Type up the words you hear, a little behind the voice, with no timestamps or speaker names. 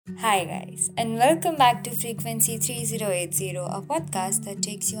Hi, guys, and welcome back to Frequency 3080, a podcast that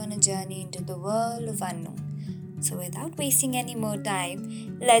takes you on a journey into the world of unknown. So, without wasting any more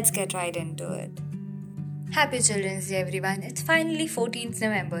time, let's get right into it. Happy Children's Day, everyone. It's finally 14th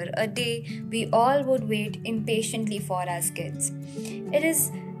November, a day we all would wait impatiently for as kids. It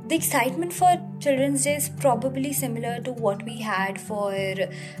is the excitement for Children's Day is probably similar to what we had for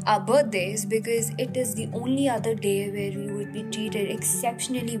our birthdays because it is the only other day where we would be treated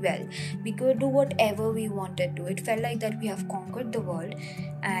exceptionally well. We could do whatever we wanted to. It felt like that we have conquered the world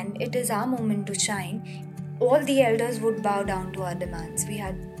and it is our moment to shine. All the elders would bow down to our demands. We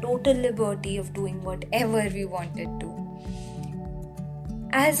had total liberty of doing whatever we wanted to.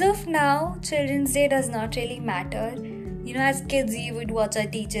 As of now, Children's Day does not really matter. As kids, we would watch our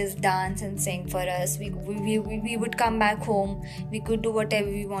teachers dance and sing for us. We would come back home. We could do whatever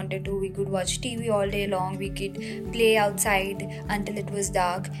we wanted to. We could watch TV all day long. We could play outside until it was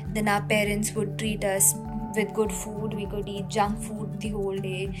dark. Then our parents would treat us with good food. We could eat junk food the whole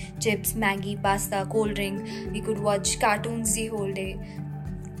day, chips, Maggie, pasta, cold drink. We could watch cartoons the whole day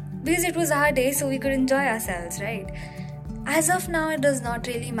because it was our day, so we could enjoy ourselves, right? As of now, it does not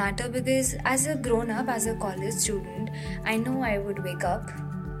really matter because as a grown up, as a college student, I know I would wake up,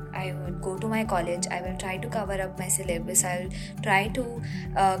 I would go to my college, I will try to cover up my syllabus, I'll try to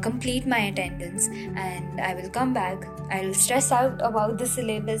complete my attendance, and I will come back. I'll stress out about the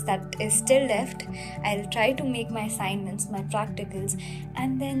syllabus that is still left. I'll try to make my assignments, my practicals,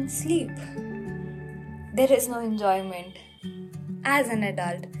 and then sleep. There is no enjoyment as an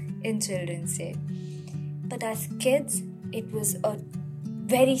adult in Children's Day. But as kids, it was a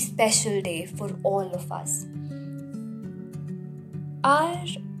very special day for all of us. Our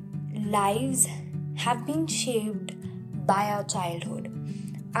lives have been shaped by our childhood.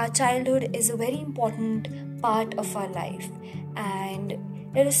 Our childhood is a very important part of our life, and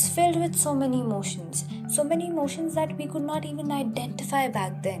it is filled with so many emotions that we could not even identify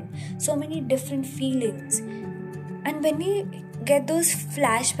back then, so many different feelings. And when we get those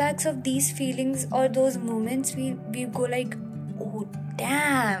flashbacks of these feelings or those moments, we go like, oh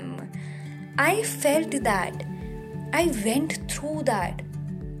damn, I felt that, I went through that.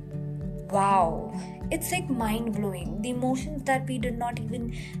 Wow, it's like mind-blowing. The emotions that we did not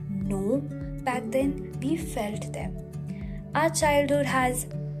even know back then, we felt them. Our childhood has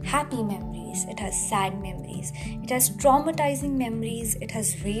happy memories, it has sad memories, it has traumatizing memories, it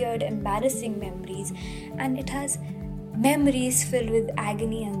has weird, embarrassing memories, and it has memories filled with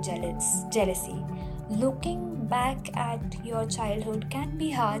agony and jealousy. Looking back at your childhood can be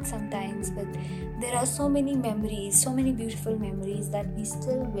hard sometimes, but there are so many memories, so many beautiful memories that we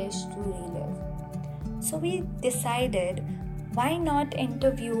still wish to relive. So we decided, why not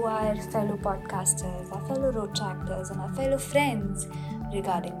interview our fellow podcasters, our fellow road tractors, and our fellow friends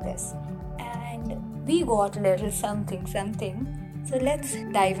regarding this? And we got a little something. So let's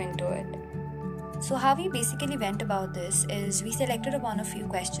dive into it. So how we basically went about this is we selected upon a few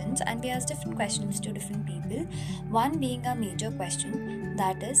questions and we asked different questions to different people. One being a major question,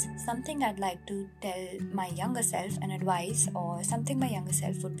 that is something I'd like to tell my younger self and advise, or something my younger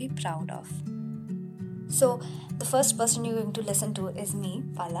self would be proud of. So the first person you're going to listen to is me,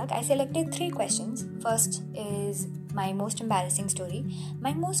 Palak. I selected 3 questions. First is my most embarrassing story.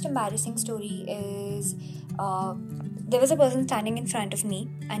 My most embarrassing story is there was a person standing in front of me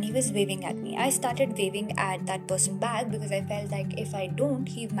and he was waving at me. I started waving at that person back because I felt like if I don't,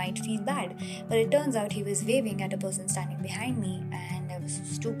 he might feel bad. But it turns out he was waving at a person standing behind me, and I was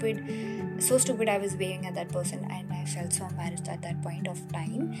so stupid I was waving at that person, and I felt so embarrassed at that point of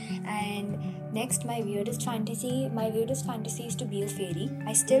time. And next, my weirdest fantasy is to be a fairy.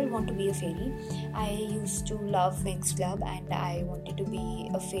 I still want to be a fairy. I used to love Winx Club and I wanted to be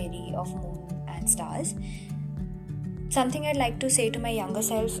a fairy of moon and stars. Something I'd like to say to my younger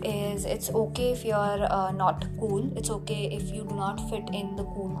self is, it's okay if you're not cool. It's okay if you do not fit in the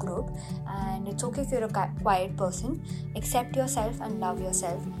cool group. And it's okay if you're a quiet person. Accept yourself and love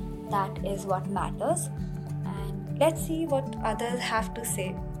yourself. That is what matters. And let's see what others have to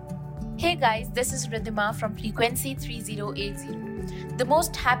say. Hey guys, this is Ridhima from Frequency 3080. The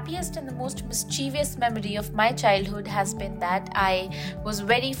most happiest and the most mischievous memory of my childhood has been that I was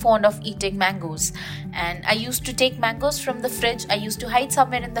very fond of eating mangoes. And I used to take mangoes from the fridge. I used to hide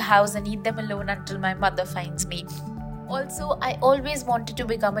somewhere in the house and eat them alone until my mother finds me. Also, I always wanted to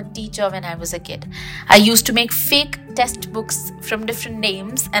become a teacher when I was a kid. I used to make fake test books from different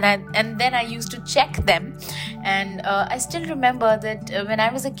names and then I used to check them. And I still remember that when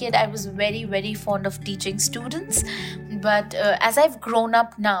I was a kid, I was very, very fond of teaching students. But as I've grown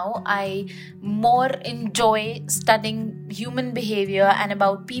up now, I more enjoy studying human behavior and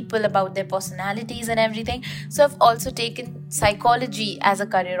about people, about their personalities and everything. So I've also taken psychology as a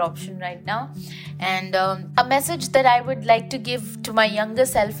career option right now. And a message that I would like to give to my younger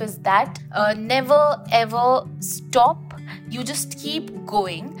self is that never ever stop. You just keep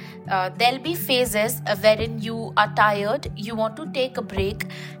going. There'll be phases wherein you are tired, you want to take a break,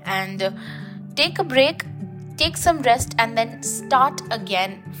 and take some rest, and then start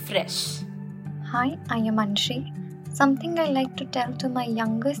again fresh. Hi, I am Anshi. Something I like to tell to my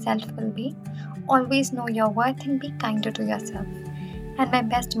younger self will be always know your worth and be kinder to yourself. And my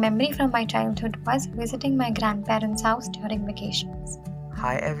best memory from my childhood was visiting my grandparents' house during vacations.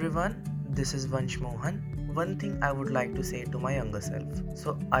 Hi everyone, this is Vansh Mohan. One thing I would like to say to my younger self.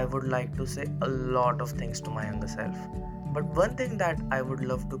 So I would like to say a lot of things to my younger self. But one thing that I would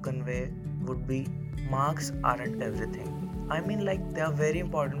love to convey would be marks aren't everything. I mean, like, they are very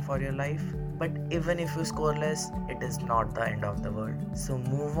important for your life, but even if you score less, it is not the end of the world. So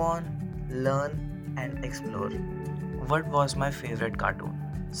move on, learn and explore. What was my favorite cartoon?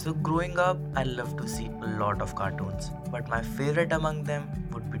 So growing up, I loved to see a lot of cartoons, but my favorite among them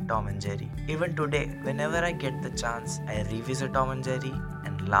would be Tom and Jerry. Even today, whenever I get the chance, I revisit Tom and Jerry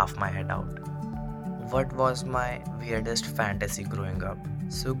and laugh my head out. What was my weirdest fantasy growing up?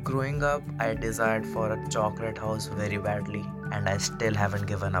 So growing up, I desired for a chocolate house very badly, and I still haven't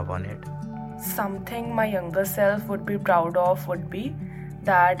given up on it. Something my younger self would be proud of would be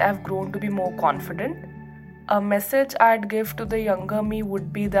that I've grown to be more confident. A message I'd give to the younger me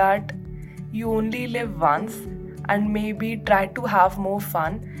would be that you only live once, and maybe try to have more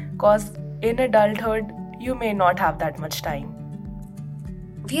fun, cause in adulthood you may not have that much time.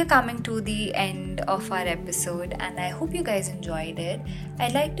 We are coming to the end of our episode, and I hope you guys enjoyed it.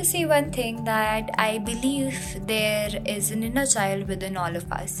 I'd like to say one thing, that I believe there is an inner child within all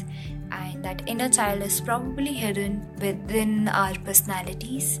of us, and that inner child is probably hidden within our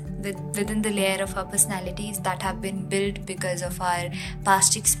personalities, within the layer of our personalities that have been built because of our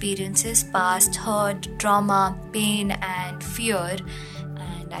past experiences, past hurt, trauma, pain and fear.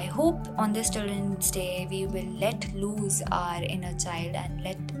 And I hope on this Children's Day we will let loose our inner child and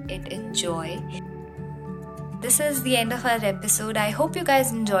let it enjoy. This is the end of our episode. I hope you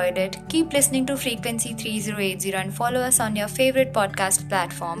guys enjoyed it. Keep listening to Frequency 3080 and follow us on your favorite podcast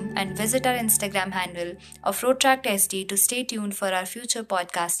platform, and visit our Instagram handle of RoadTrackSD to stay tuned for our future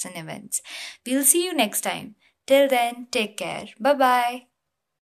podcasts and events. We'll see you next time. Till then, take care. Bye-bye.